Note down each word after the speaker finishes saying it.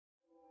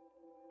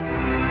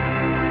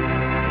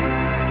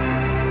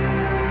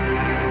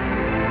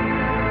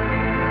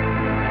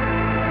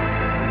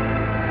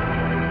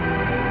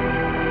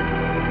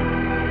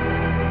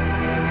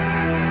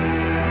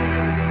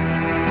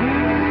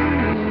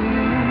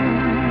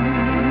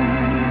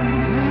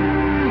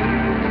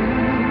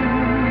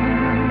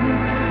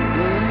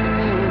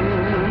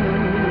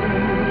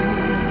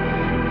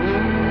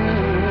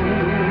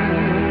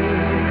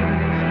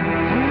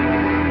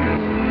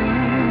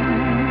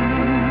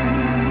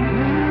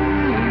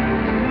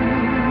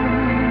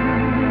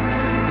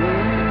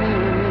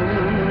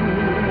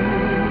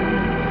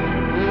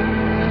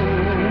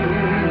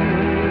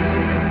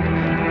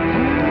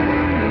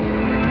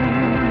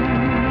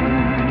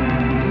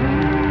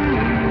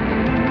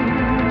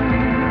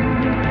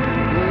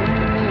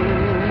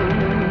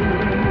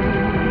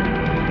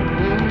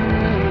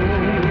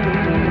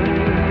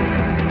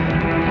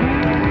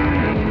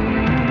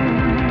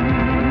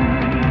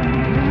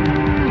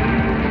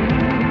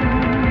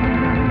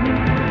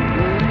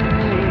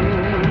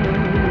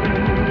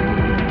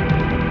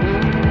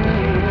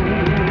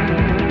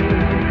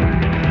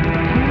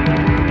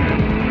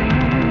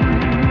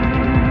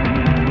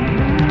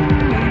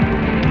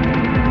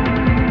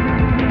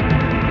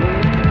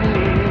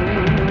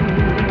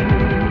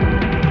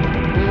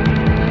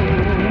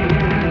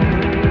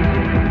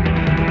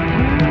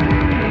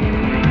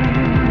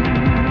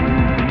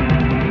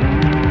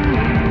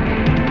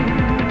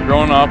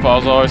growing up, I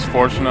was always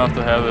fortunate enough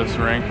to have this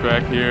rink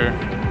back here.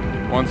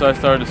 Once I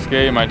started to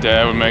skate, my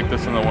dad would make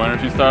this in the winter.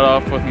 He started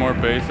off with more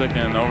basic,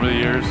 and over the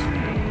years,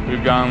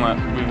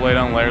 we've laid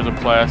on layers of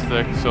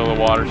plastic so the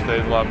water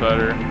stays a lot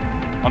better.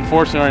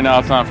 Unfortunately, right now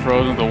it's not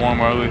frozen with the warm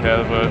weather we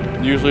have,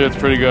 but usually it's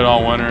pretty good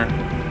all winter.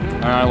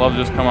 And I love to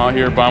just come out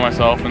here by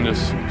myself and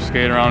just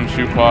skate around and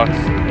shoot pucks.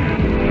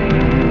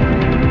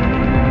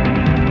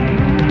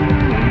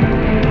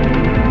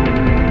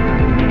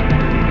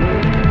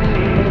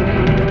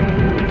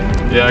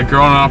 Yeah,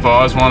 growing up, I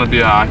always wanted to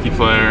be a hockey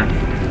player.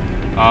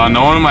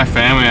 No one in my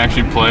family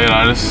actually played.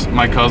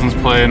 My cousins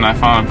played, and I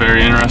found it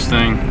very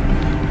interesting.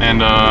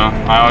 And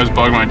I always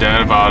bugged my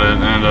dad about it.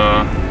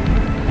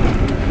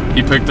 And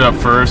he picked it up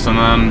first, and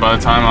then by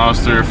the time I was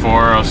 3 or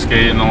 4, I was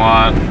skating a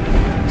lot.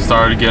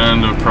 Started to get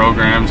into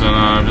programs, and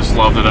I've just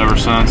loved it ever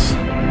since.